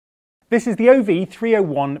This is the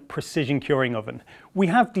OV301 precision curing oven. We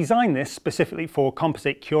have designed this specifically for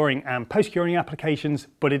composite curing and post-curing applications,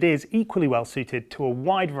 but it is equally well suited to a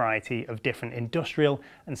wide variety of different industrial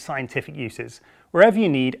and scientific uses, wherever you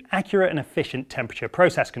need accurate and efficient temperature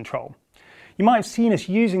process control. You might have seen us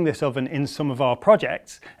using this oven in some of our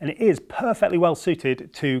projects, and it is perfectly well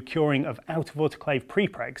suited to curing of out of autoclave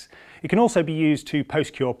prepregs. It can also be used to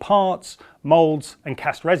post-cure parts, moulds and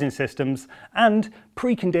cast resin systems, and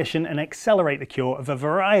precondition and accelerate the cure of a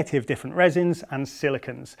variety of different resins and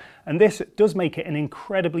silicons. And this does make it an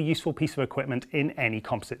incredibly useful piece of equipment in any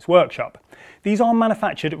composites workshop. These are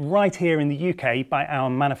manufactured right here in the UK by our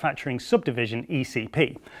manufacturing subdivision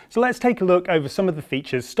ECP. So let's take a look over some of the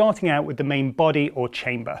features, starting out with the main body or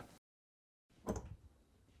chamber.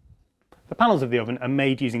 The panels of the oven are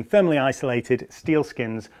made using thermally isolated steel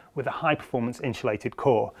skins with a high performance insulated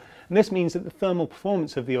core. And this means that the thermal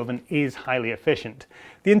performance of the oven is highly efficient.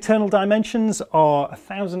 The internal dimensions are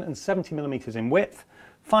 1070mm in width,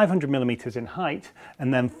 500mm in height,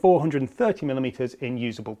 and then 430mm in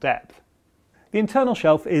usable depth. The internal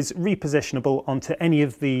shelf is repositionable onto any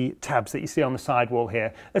of the tabs that you see on the sidewall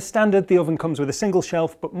here. As standard, the oven comes with a single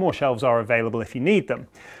shelf, but more shelves are available if you need them.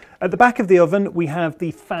 At the back of the oven, we have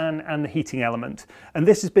the fan and the heating element, and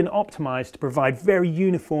this has been optimized to provide very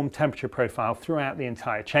uniform temperature profile throughout the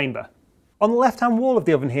entire chamber. On the left-hand wall of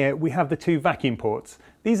the oven here, we have the two vacuum ports.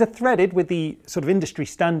 These are threaded with the sort of industry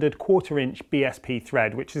standard 1/4" BSP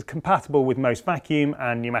thread, which is compatible with most vacuum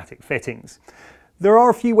and pneumatic fittings. There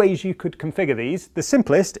are a few ways you could configure these. The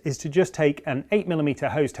simplest is to just take an 8mm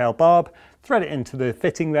hose tail barb, thread it into the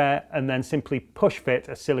fitting there, and then simply push fit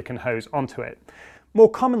a silicone hose onto it. More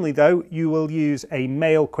commonly though, you will use a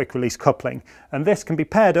male quick release coupling, and this can be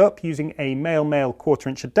paired up using a male-male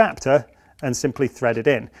 1/4" adapter and simply thread it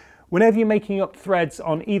in. Whenever you're making up threads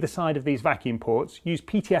on either side of these vacuum ports, use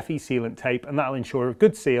PTFE sealant tape and that'll ensure a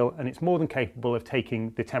good seal, and it's more than capable of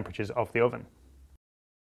taking the temperatures of the oven.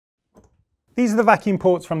 These are the vacuum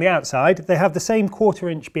ports from the outside. They have the same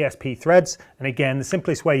 1/4" BSP threads, and again, the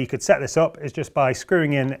simplest way you could set this up is just by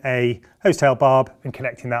screwing in a hose tail barb and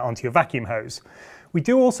connecting that onto your vacuum hose. We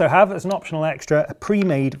do also have, as an optional extra, a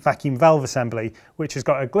pre-made vacuum valve assembly, which has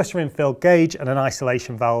got a glycerin-filled gauge and an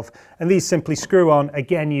isolation valve, and these simply screw on,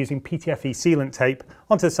 again using PTFE sealant tape,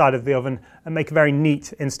 onto the side of the oven and make a very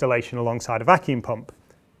neat installation alongside a vacuum pump.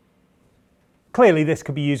 Clearly this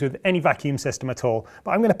could be used with any vacuum system at all,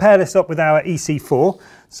 but I'm going to pair this up with our EC4,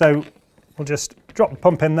 so we'll just drop the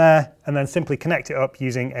pump in there and then simply connect it up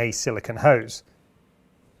using a silicone hose.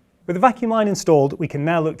 With the vacuum line installed, we can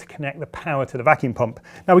now look to connect the power to the vacuum pump.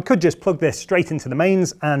 Now we could just plug this straight into the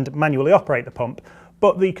mains and manually operate the pump,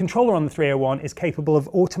 but the controller on the 301 is capable of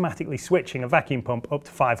automatically switching a vacuum pump up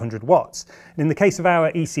to 500 watts. And in the case of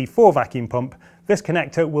our EC4 vacuum pump, this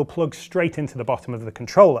connector will plug straight into the bottom of the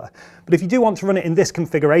controller. But if you do want to run it in this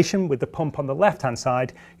configuration with the pump on the left-hand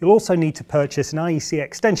side, you'll also need to purchase an IEC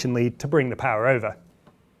extension lead to bring the power over.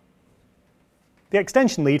 The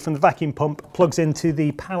extension lead from the vacuum pump plugs into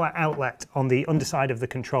the power outlet on the underside of the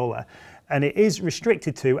controller, and it is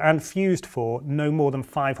restricted to and fused for no more than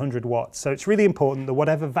 500 watts. So it's really important that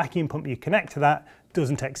whatever vacuum pump you connect to that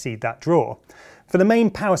doesn't exceed that draw. For the main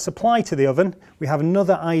power supply to the oven, we have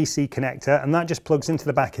another IEC connector, and that just plugs into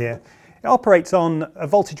the back here. It operates on a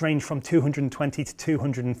voltage range from 220 to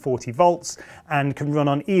 240 volts and can run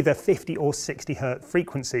on either 50 or 60 Hz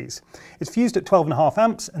frequencies. It's fused at 12.5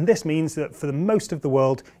 amps, and this means that for the most of the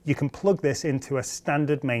world you can plug this into a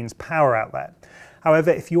standard mains power outlet.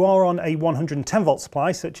 However, if you are on a 110 volt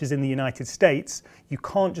supply, such as in the United States, you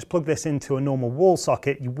can't just plug this into a normal wall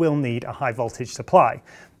socket, you will need a high voltage supply.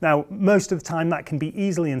 Now, most of the time that can be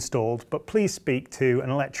easily installed, but please speak to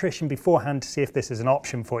an electrician beforehand to see if this is an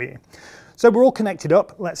option for you. So we're all connected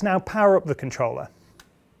up, let's now power up the controller.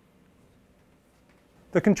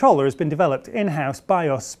 The controller has been developed in-house by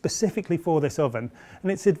us specifically for this oven,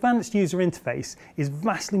 and its advanced user interface is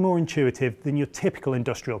vastly more intuitive than your typical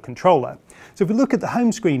industrial controller. So if we look at the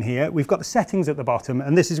home screen here, we've got the settings at the bottom,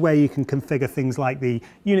 and this is where you can configure things like the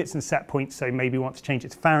units and set points, so maybe you want to change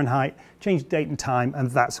it to Fahrenheit, change date and time,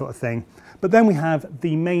 and that sort of thing. But then we have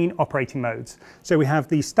the main operating modes. So we have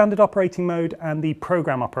the standard operating mode and the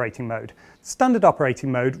program operating mode. Standard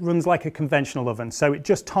operating mode runs like a conventional oven, so it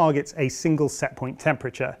just targets a single set point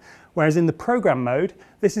temperature. Whereas in the program mode,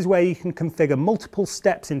 this is where you can configure multiple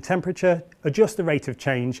steps in temperature, adjust the rate of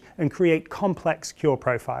change, and create complex cure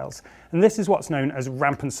profiles. And this is what's known as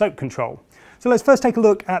ramp and soak control. So let's first take a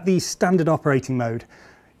look at the standard operating mode.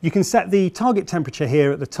 You can set the target temperature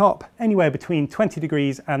here at the top, anywhere between 20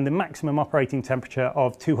 degrees and the maximum operating temperature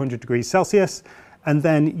of 200 degrees Celsius. and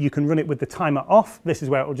then you can run it with the timer off. This is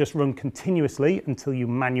where it will just run continuously until you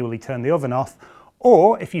manually turn the oven off.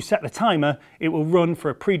 Or if you set the timer, it will run for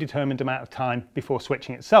a predetermined amount of time before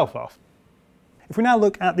switching itself off. If we now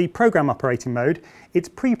look at the program operating mode, it's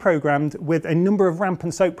pre-programmed with a number of ramp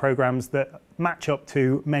and soak programs that match up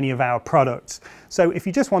to many of our products. So if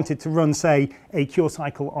you just wanted to run, say, a cure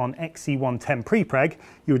cycle on XC110 prepreg,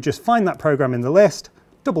 you would just find that program in the list,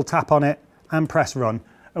 double tap on it and press run.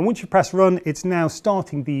 And once you press run, it's now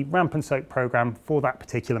starting the ramp and soak program for that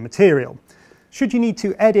particular material. Should you need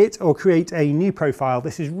to edit or create a new profile,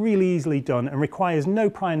 this is really easily done and requires no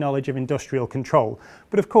prior knowledge of industrial control.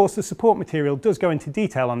 But of course, the support material does go into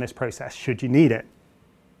detail on this process should you need it.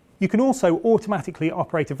 You can also automatically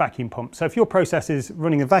operate a vacuum pump. So if your process is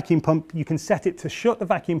running a vacuum pump, you can set it to shut the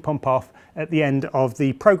vacuum pump off at the end of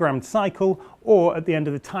the programmed cycle or at the end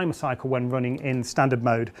of the timer cycle when running in standard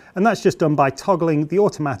mode. And that's just done by toggling the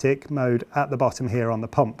automatic mode at the bottom here on the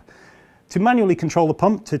pump. To manually control the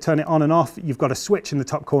pump, to turn it on and off, you've got a switch in the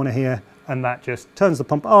top corner here, and that just turns the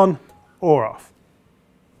pump on or off.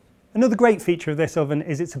 Another great feature of this oven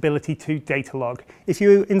is its ability to data log. If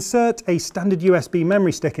you insert a standard USB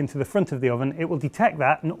memory stick into the front of the oven, it will detect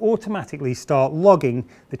that and automatically start logging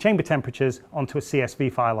the chamber temperatures onto a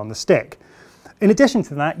CSV file on the stick. In addition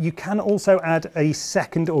to that, you can also add a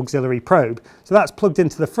second auxiliary probe. So that's plugged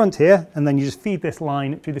into the front here, and then you just feed this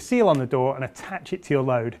line through the seal on the door and attach it to your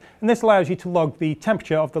load. And this allows you to log the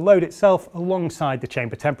temperature of the load itself alongside the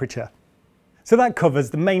chamber temperature. So that covers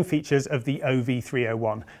the main features of the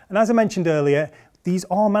OV301. And as I mentioned earlier, these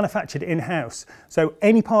are manufactured in-house. So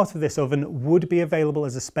any part of this oven would be available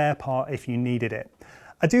as a spare part if you needed it.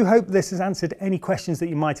 I do hope this has answered any questions that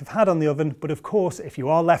you might have had on the oven, but of course, if you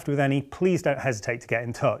are left with any, please don't hesitate to get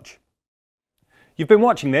in touch. You've been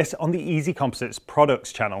watching this on the Easy Composites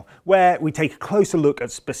products channel, where we take a closer look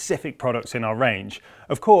at specific products in our range.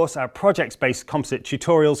 Of course, our projects-based composite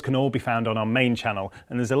tutorials can all be found on our main channel,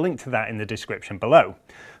 and there's a link to that in the description below.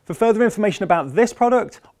 For further information about this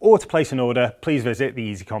product, or to place an order, please visit the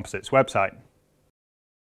Easy Composites website.